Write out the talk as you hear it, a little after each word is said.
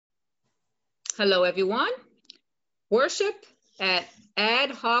Hello, everyone. Worship at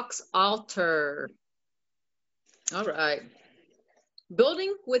Ad Hoc's altar. All right.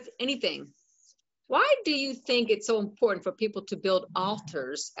 Building with anything. Why do you think it's so important for people to build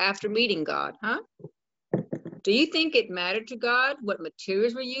altars after meeting God, huh? Do you think it mattered to God what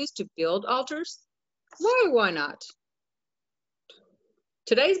materials were used to build altars? Why or why not?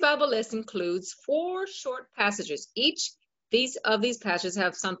 Today's Bible lesson includes 4 short passages. Each of these passages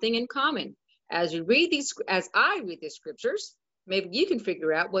have something in common. As I read these scriptures, maybe you can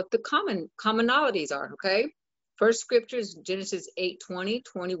figure out what the commonalities are, okay? First scripture is Genesis 8:20,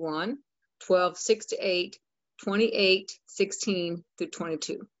 21, 12:6-8, 28:16 through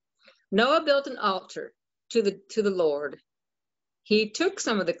 22. Noah built an altar to the Lord. He took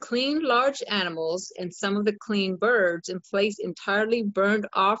some of the clean large animals and some of the clean birds and placed entirely burned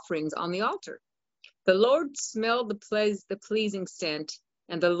offerings on the altar. The Lord smelled the pleasing scent,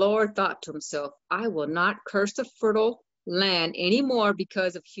 and the Lord thought to himself, I will not curse the fertile land anymore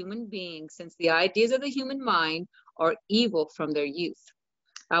because of human beings, since the ideas of the human mind are evil from their youth.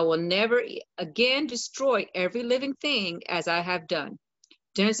 I will never again destroy every living thing as I have done.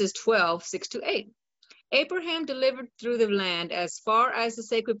 Genesis 12:6-8. Abraham delivered through the land as far as the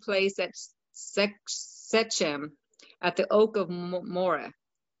sacred place at Shechem at the oak of Moreh.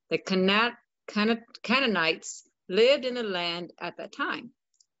 The Canaanites lived in the land at that time.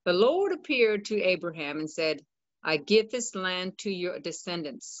 The Lord appeared to Abraham and said, I give this land to your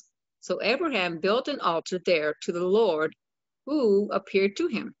descendants. So Abraham built an altar there to the Lord who appeared to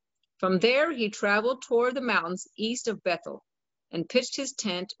him. From there he traveled toward the mountains east of Bethel and pitched his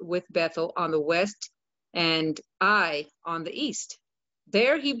tent with Bethel on the west and Ai on the east.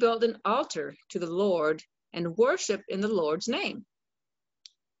 There he built an altar to the Lord and worshiped in the Lord's name.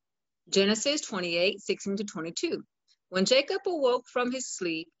 Genesis 28:16-22. When Jacob awoke from his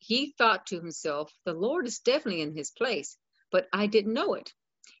sleep, he thought to himself, the Lord is definitely in his place, but I didn't know it.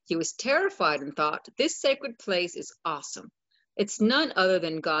 He was terrified and thought, this sacred place is awesome. It's none other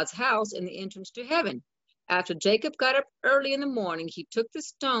than God's house and the entrance to heaven. After Jacob got up early in the morning, he took the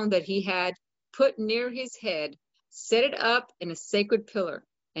stone that he had put near his head, set it up in a sacred pillar,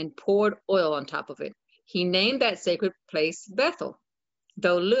 and poured oil on top of it. He named that sacred place Bethel,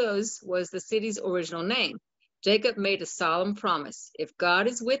 though Luz was the city's original name. Jacob made a solemn promise. If God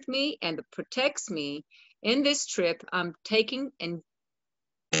is with me and protects me in this trip I'm taking and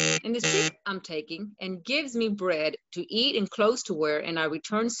gives me bread to eat and clothes to wear, and I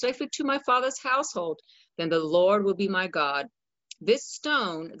return safely to my father's household, then the Lord will be my God. This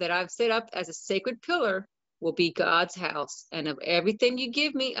stone that I've set up as a sacred pillar will be God's house, and of everything you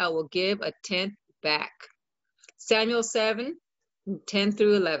give me, I will give a tenth back. Samuel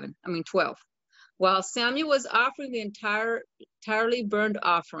 7:10-12. While Samuel was offering the entirely burned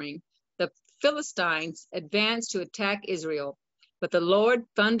offering, the Philistines advanced to attack Israel. But the Lord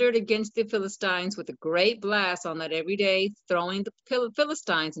thundered against the Philistines with a great blast on that every day, throwing the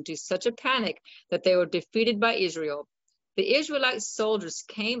Philistines into such a panic that they were defeated by Israel. The Israelite soldiers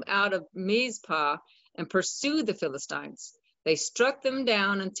came out of Mizpah and pursued the Philistines. They struck them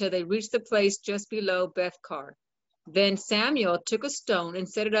down until they reached the place just below Beth-kar. Then Samuel took a stone and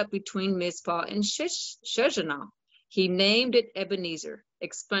set it up between Mizpah and Shechem. He named it Ebenezer,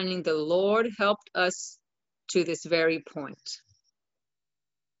 explaining the Lord helped us to this very point.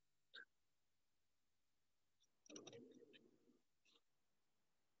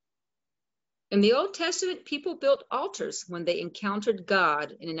 In the Old Testament, people built altars when they encountered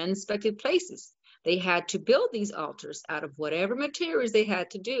God in unexpected places. They had to build these altars out of whatever materials they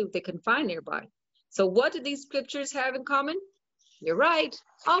could find nearby. So what do these scriptures have in common? You're right,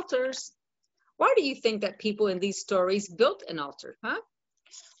 altars. Why do you think that people in these stories built an altar, huh?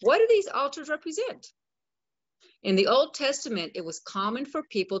 What do these altars represent? In the Old Testament, it was common for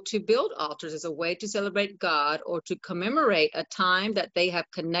people to build altars as a way to celebrate God or to commemorate a time that they have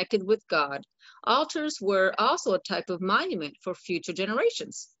connected with God. Altars were also a type of monument for future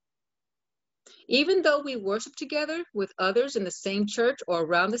generations. Even though we worship together with others in the same church or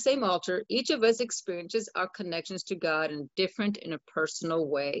around the same altar, each of us experiences our connections to God in a personal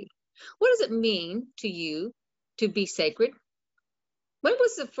way. What does it mean to you to be sacred? When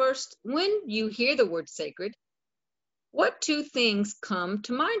you hear the word sacred, what 2 things come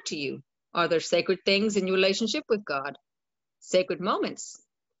to mind to you? Are there sacred things in your relationship with God? Sacred moments,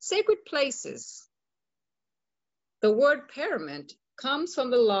 sacred places. The word parament comes from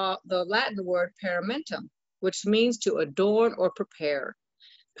the Latin word paramentum, which means to adorn or prepare.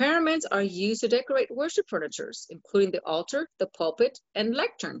 Paraments are used to decorate worship furnitures, including the altar, the pulpit, and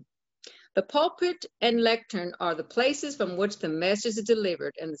lectern. The pulpit and lectern are the places from which the message is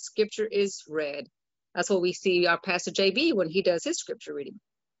delivered and the scripture is read. That's what we see our Pastor JB when he does his scripture reading.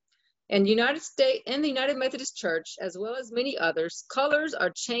 In the United Methodist Church, as well as many others, colors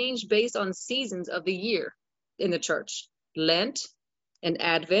are changed based on seasons of the year in the church. Lent and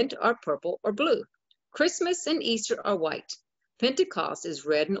Advent are purple or blue. Christmas and Easter are white. Pentecost is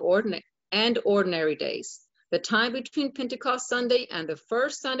red and ordinary days. The time between Pentecost Sunday and the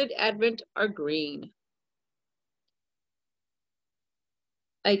first Sunday Advent are green.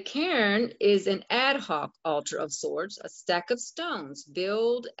 A cairn is an ad hoc altar of sorts, a stack of stones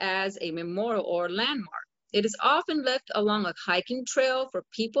built as a memorial or landmark. It is often left along a hiking trail for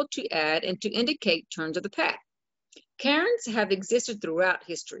people to add and to indicate turns of the path. Cairns have existed throughout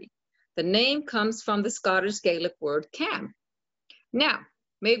history. The name comes from the Scottish Gaelic word cam. Now,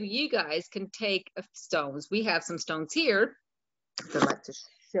 maybe you guys can take stones. We have some stones here that I'd like to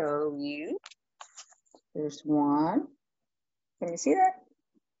show you. There's one. Can you see that?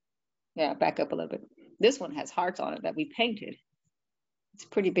 Yeah, back up a little bit. This one has hearts on it that we painted. It's a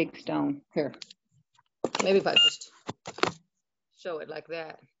pretty big stone. Here, maybe if I just show it like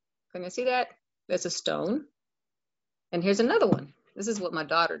that. Can you see that? There's a stone. And here's another one. This is what my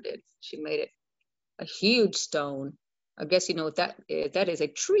daughter did. She made it a huge stone. I guess you know what that is. That is a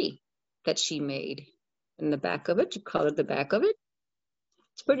tree that she made. In the back of it, you colored the back of it.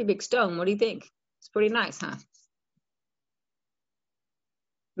 It's a pretty big stone. What do you think? It's pretty nice, huh?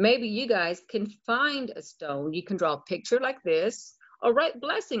 Maybe you guys can find a stone. You can draw a picture like this or write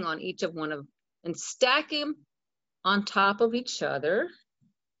blessing on each of one of them and stack them on top of each other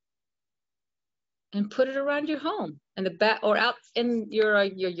and put it around your home and the back or out in your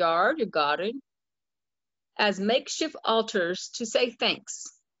yard, your garden, as makeshift altars to say thanks.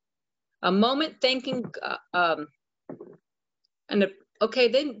 A moment thanking, okay,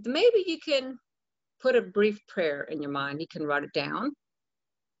 then maybe you can put a brief prayer in your mind. You can write it down.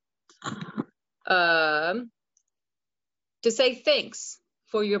 To say thanks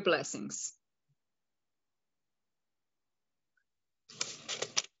for your blessings.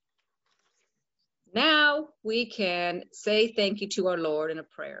 Now we can say thank you to our Lord in a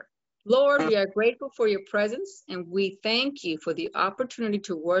prayer. Lord, we are grateful for your presence, and we thank you for the opportunity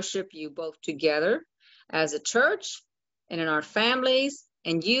to worship you both together as a church and in our families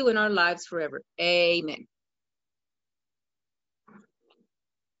and you in our lives forever. Amen.